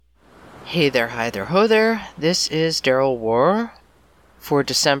Hey there, hi there, ho there. This is Daryl War for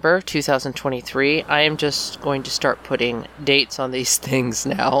December 2023. I am just going to start putting dates on these things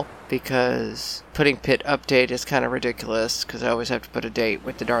now because putting pit update is kind of ridiculous because I always have to put a date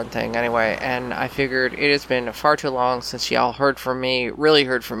with the darn thing anyway. And I figured it has been far too long since y'all really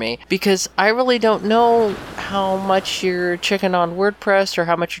heard from me, because I really don't know how much you're checking on WordPress or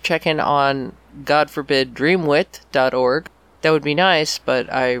how much you're checking on, God forbid, dreamwidth.org. That would be nice,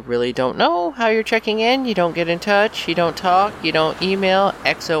 but I really don't know how you're checking in. You don't get in touch, you don't talk, you don't email,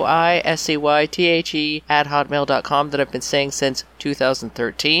 xoiseythe@hotmail.com that I've been saying since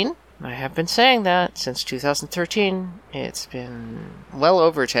 2013. I have been saying that since 2013. It's been well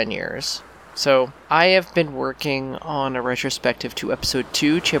over 10 years. So, I have been working on a retrospective to episode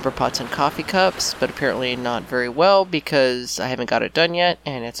 2, Chamber Pots and Coffee Cups, but apparently not very well because I haven't got it done yet,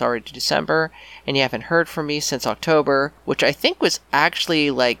 and it's already December, and you haven't heard from me since October, which I think was actually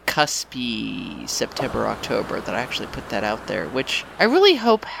like cuspy September, October that I actually put that out there, which I really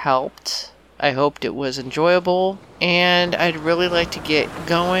hope helped. I hoped it was enjoyable, and I'd really like to get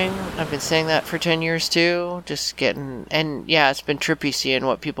going. I've been saying that for 10 years too, and yeah, it's been trippy seeing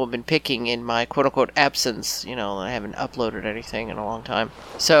what people have been picking in my quote-unquote absence. I haven't uploaded anything in a long time.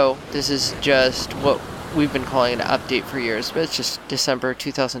 So, this is just what we've been calling an update for years, but it's just December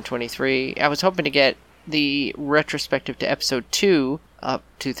 2023. I was hoping to get the retrospective to episode 2 up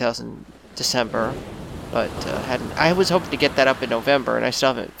 2000 December. But I was hoping to get that up in November, and I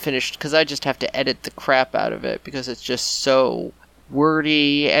still haven't finished, because I just have to edit the crap out of it, because it's just so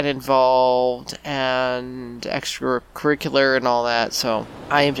wordy and involved and extracurricular and all that. So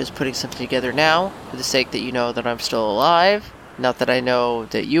I am just putting something together now for the sake that you know that I'm still alive. Not that I know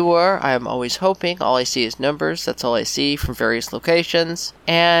that you are. I am always hoping. All I see is numbers. That's all I see from various locations.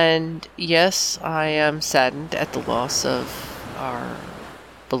 And yes, I am saddened at the loss of our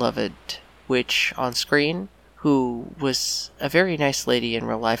beloved witch on screen, who was a very nice lady in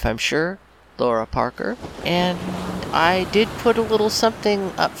real life, I'm sure, Lara Parker. And I did put a little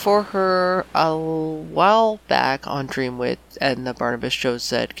something up for her a while back on Dreamwidth and the Barnabas Show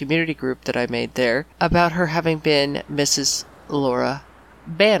Z community group that I made there about her having been Mrs. Laura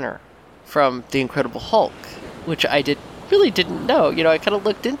Banner from The Incredible Hulk, which I really didn't know. I kind of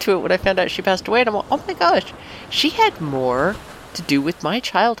looked into it when I found out she passed away, and I'm like, oh my gosh, she had more to do with my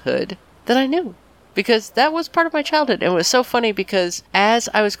childhood than I knew, because that was part of my childhood. And it was so funny because as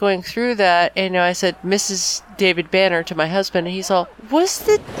I was going through that, and I said Mrs. David Banner to my husband, and he's all, was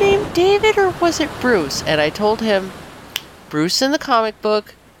the name David or was it Bruce? And I told him Bruce in the comic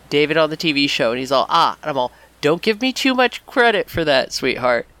book, David on the TV show, and he's all, and I'm all, don't give me too much credit for that,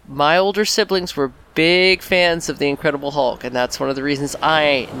 sweetheart. My older siblings were big fans of The Incredible Hulk, and that's one of the reasons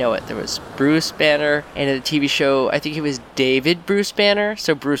I know it. There was Bruce Banner, and in the TV show, I think he was David Bruce Banner,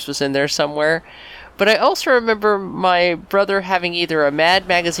 so Bruce was in there somewhere. But I also remember my brother having either a Mad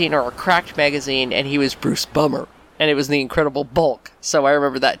magazine or a Cracked magazine, and he was Bruce Bummer, and it was The Incredible Bulk, so I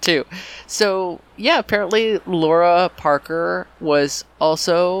remember that too. So, yeah, apparently Lara Parker was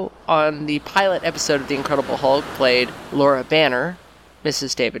also on the pilot episode of The Incredible Hulk, played Laura Banner,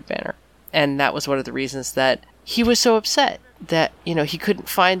 Mrs. David Banner. And that was one of the reasons that he was so upset that, he couldn't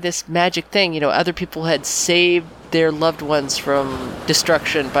find this magic thing. Other people had saved their loved ones from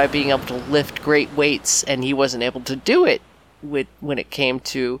destruction by being able to lift great weights, and he wasn't able to do it when it came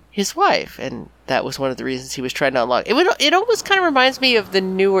to his wife. And that was one of the reasons he was trying to unlock. It almost kind of reminds me of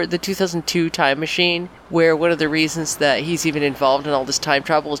the 2002 Time Machine, where one of the reasons that he's even involved in all this time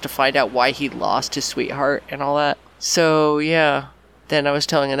travel is to find out why he lost his sweetheart and all that. So, yeah. Then I was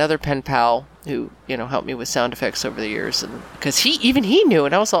telling another pen pal who, helped me with sound effects over the years, and because he knew,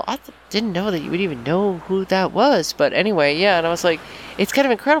 and I was all, I didn't know that you would even know who that was. But anyway, yeah, and I was like, it's kind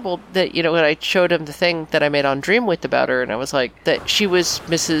of incredible that, when I showed him the thing that I made on Dreamwidth about her, and I was like, that she was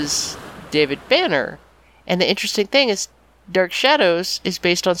Mrs. David Banner. And the interesting thing is, Dark Shadows is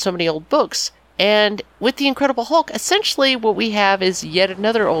based on so many old books. And with The Incredible Hulk, essentially what we have is yet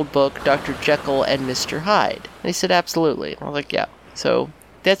another old book, Dr. Jekyll and Mr. Hyde. And he said, absolutely. And I was like, yeah. So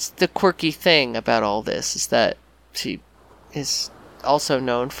that's the quirky thing about all this, is that she is also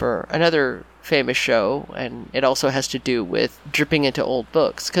known for another famous show, and it also has to do with dripping into old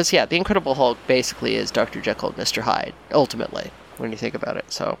books. Because, yeah, The Incredible Hulk basically is Dr. Jekyll and Mr. Hyde, ultimately, when you think about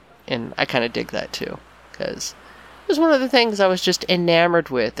it. So, and I kind of dig that, too, because it was one of the things I was just enamored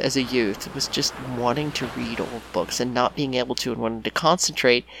with as a youth. It was just wanting to read old books and not being able to, and wanting to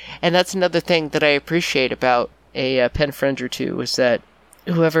concentrate. And that's another thing that I appreciate about a pen friend or two, is that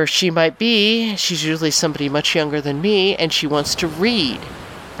whoever she might be, she's usually somebody much younger than me, and she wants to read.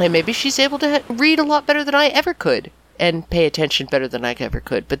 And maybe she's able to read a lot better than I ever could. and pay attention better than I ever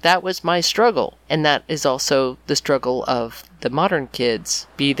could. But that was my struggle. And that is also the struggle of the modern kids,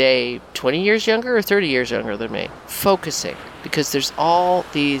 be they 20 years younger or 30 years younger than me, focusing. Because there's all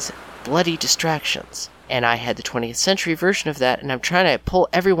these bloody distractions. And I had the 20th century version of that, and I'm trying to pull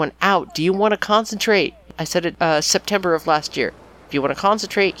everyone out. Do you want to concentrate? I said it September of last year. If you want to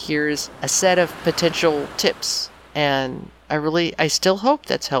concentrate, here's a set of potential tips. And I still hope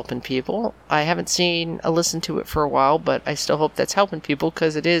that's helping people. I haven't seen a listen to it for a while, but I still hope that's helping people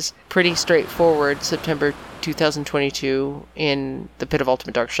because it is pretty straightforward. September 2022 in the Pit of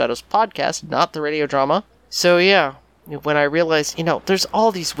Ultimate Dark Shadows podcast, not the radio drama. So yeah, when I realized, there's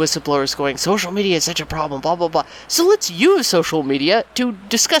all these whistleblowers going, social media is such a problem, blah, blah, blah. So let's use social media to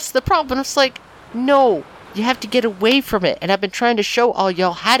discuss the problem. It's like, no. You have to get away from it. And I've been trying to show all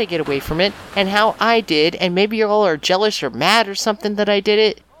y'all how to get away from it and how I did. And maybe y'all are jealous or mad or something that I did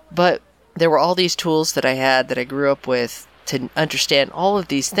it. But there were all these tools that I had that I grew up with to understand all of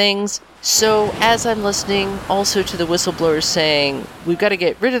these things. So as I'm listening also to the whistleblowers saying, we've got to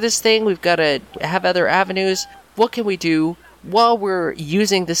get rid of this thing. We've got to have other avenues. What can we do while we're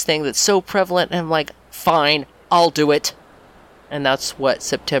using this thing that's so prevalent? And I'm like, fine, I'll do it. And that's what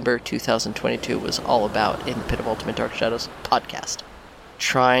September 2022 was all about in the Pit of Ultimate Dark Shadows podcast.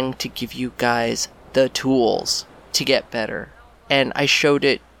 Trying to give you guys the tools to get better. And I showed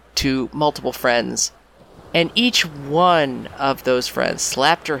it to multiple friends. And each one of those friends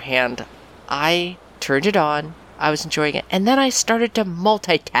slapped her hand. I turned it on. I was enjoying it. And then I started to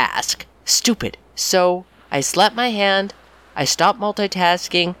multitask. Stupid. So I slapped my hand. I stopped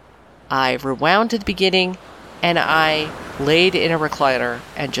multitasking. I rewound to the beginning. And I laid in a recliner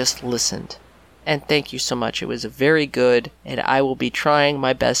and just listened. And thank you so much. It was very good, and I will be trying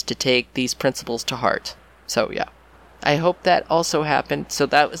my best to take these principles to heart. So yeah, I hope that also happened. So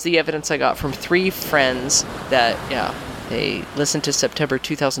that was the evidence I got from 3 friends that, they listened to September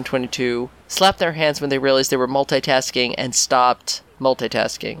 2022, slapped their hands when they realized they were multitasking, and stopped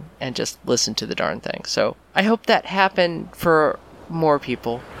multitasking and just listened to the darn thing. So I hope that happened for more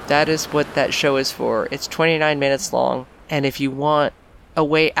people. That is what that show is for. It's 29 minutes long, and if you want a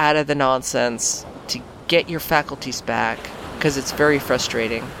way out of the nonsense to get your faculties back, because it's very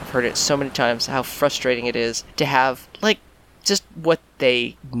frustrating. I've heard it so many times how frustrating it is to have, just what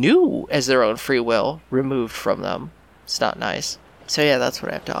they knew as their own free will removed from them. It's not nice. So yeah, that's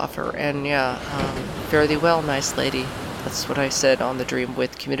what I have to offer. And yeah, fare thee well, nice lady. That's what I said on the Dream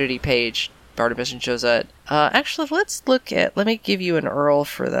With community page. Barnabas and Josette. Actually, let me give you an URL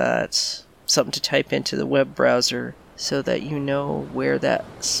for that. Something to type into the web browser so that you know where that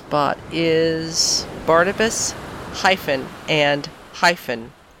spot is. Barnabas and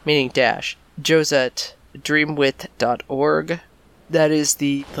meaning dash, Josette, dreamwith.org. That is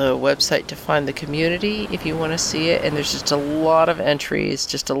the website to find the community if you want to see it. And there's just a lot of entries,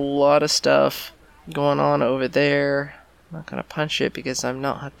 just a lot of stuff going on over there. I'm not going to punch it because I'm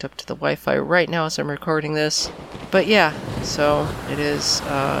not hooked up to the Wi-Fi right now as I'm recording this. But yeah, so it is,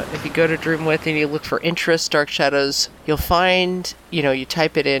 if you go to Dreamwith and you look for interests, Dark Shadows, you'll find, you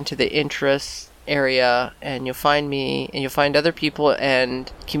type it into the interests area and you'll find me and you'll find other people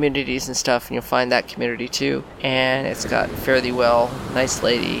and communities and stuff, and you'll find that community too. And it's got Fare Thee Well, nice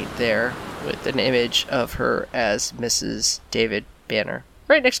lady there with an image of her as Mrs. David Banner.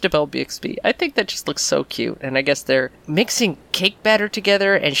 Right next to Belle Bixby. I think that just looks so cute. And I guess they're mixing cake batter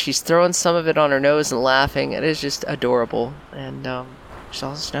together and she's throwing some of it on her nose and laughing. It is just adorable. And she's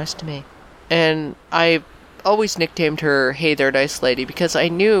always nice to me. And I always nicknamed her Hey There Nice Lady because I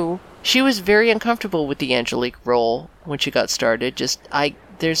knew she was very uncomfortable with the Angelique role when she got started.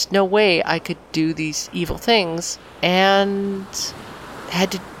 There's no way I could do these evil things and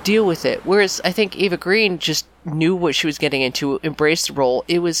had to deal with it. Whereas I think Eva Green just knew what she was getting into, embraced the role.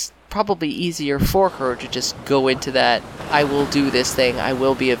 It was probably easier for her to just go into that, I will do this thing, I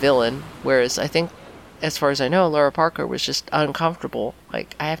will be a villain. Whereas I think, as far as I know, Lara Parker was just uncomfortable. I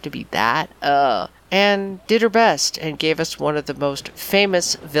have to be that? And did her best and gave us one of the most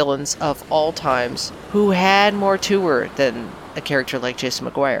famous villains of all times who had more to her than a character like Jason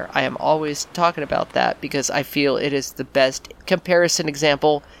McGuire. I am always talking about that because I feel it is the best comparison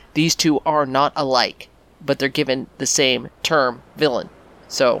example. These two are not alike, but they're given the same term, villain.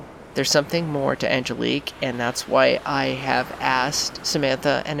 So there's something more to Angelique, and that's why I have asked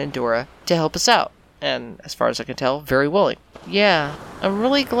Samantha and Endora to help us out. And as far as I can tell, very willing. Yeah, I'm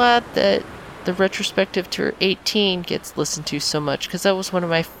really glad that the retrospective to 18 gets listened to so much, because that was one of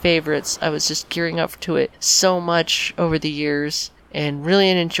my favorites. I was just gearing up to it so much over the years, and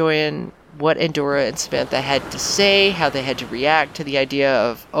really enjoying what Endora and Samantha had to say, how they had to react to the idea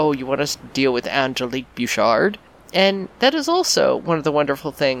of, oh, you want us to deal with Angelique Bouchard? And that is also one of the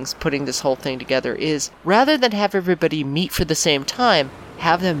wonderful things putting this whole thing together is rather than have everybody meet for the same time,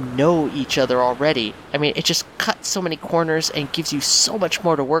 have them know each other already. I mean, it just cuts so many corners and gives you so much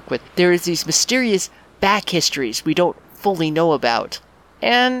more to work with. There is these mysterious back histories we don't fully know about.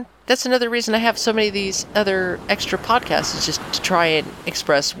 And that's another reason I have so many of these other extra podcasts, is just to try and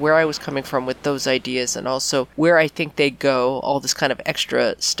express where I was coming from with those ideas and also where I think they go, all this kind of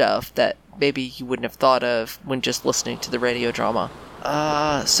extra stuff that maybe you wouldn't have thought of when just listening to the radio drama.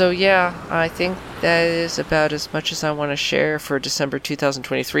 So yeah, I think that is about as much as I want to share for December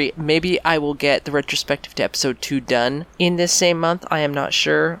 2023. Maybe I will get the retrospective to episode 2 done in this same month. I am not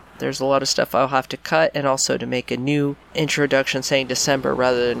sure. There's a lot of stuff I'll have to cut, and also to make a new introduction saying December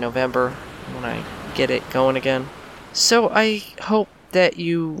rather than November when I get it going again. So I hope that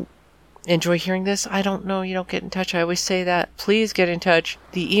you enjoy hearing this. I don't know, you don't get in touch. I always say that. Please get in touch.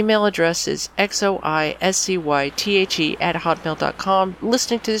 The email address is xoiscythe@hotmail.com.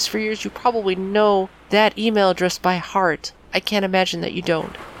 Listening to this for years, you probably know that email address by heart. I can't imagine that you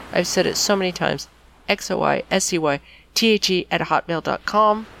don't. I've said it so many times.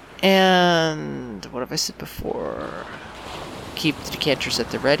 xoiscythe@hotmail.com. And what have I said before? Keep the decanters at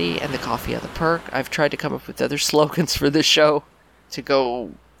the ready and the coffee at the perk. I've tried to come up with other slogans for this show to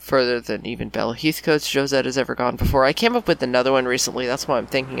go further than even Bella Heathcote's Josette has ever gone before. I came up with another one recently. That's why I'm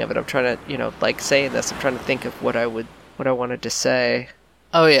thinking of it. I'm trying to, saying this, I'm trying to think of what I wanted to say.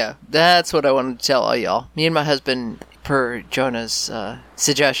 Oh yeah, that's what I wanted to tell all y'all. Me and my husband, per Jonah's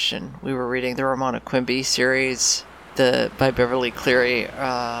suggestion, we were reading the Ramona Quimby series by Beverly Cleary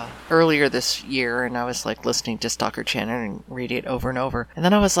earlier this year, and I was listening to Stalker Channon and reading it over and over. And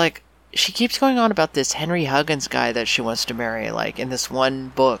then I was like, she keeps going on about this Henry Huggins guy that she wants to marry, in this one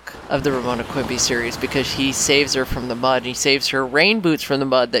book of the Ramona Quimby series, because he saves her from the mud. He saves her rain boots from the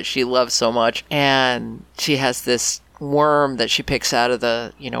mud that she loves so much. And she has this worm that she picks out of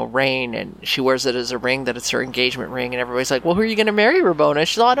the, rain, and she wears it as a ring, that it's her engagement ring, and everybody's like, well, who are you going to marry, Ramona?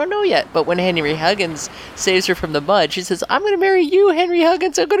 She's like, I don't know yet. But when Henry Huggins saves her from the mud, she says, I'm going to marry you, Henry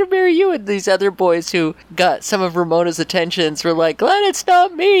Huggins, I'm going to marry you. And these other boys who got some of Ramona's attentions were like, glad it's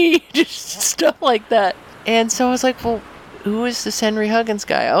not me. Just stuff like that. And so I was like, well, who is this Henry Huggins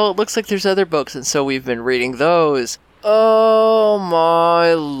guy? Oh, it looks like there's other books, and so we've been reading those. Oh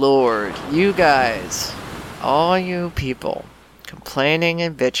my lord, you guys, all you people complaining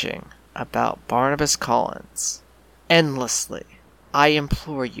and bitching about Barnabas Collins endlessly, I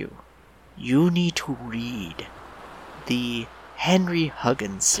implore you, you need to read the Henry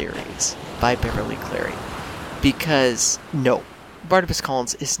Huggins series by Beverly Cleary. Because, no, Barnabas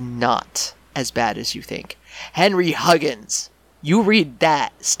Collins is not as bad as you think. Henry Huggins, you read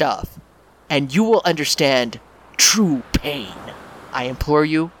that stuff, and you will understand true pain. I implore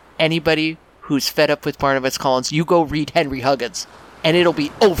you, anybody who's fed up with Barnabas Collins, you go read Henry Huggins, and it'll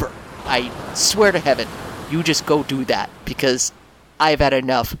be over. I swear to heaven, you just go do that, because I've had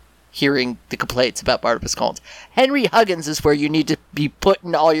enough hearing the complaints about Barnabas Collins. Henry Huggins is where you need to be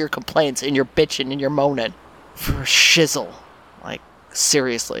putting all your complaints and your bitching and your moaning. For shizzle.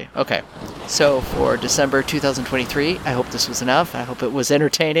 Seriously. Okay. So, for December 2023, I hope this was enough. I hope it was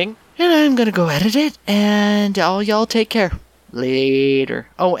entertaining. And I'm gonna go edit it, and all y'all take care. Later.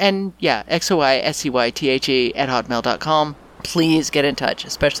 Oh, and yeah, xoiscythe@hotmail.com. Please get in touch,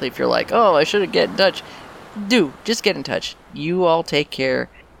 especially if you're like, oh, I shouldn't get in touch. Just get in touch. You all take care,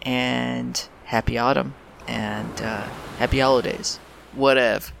 and happy autumn, and happy holidays.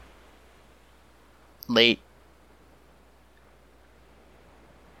 Whatever. Late.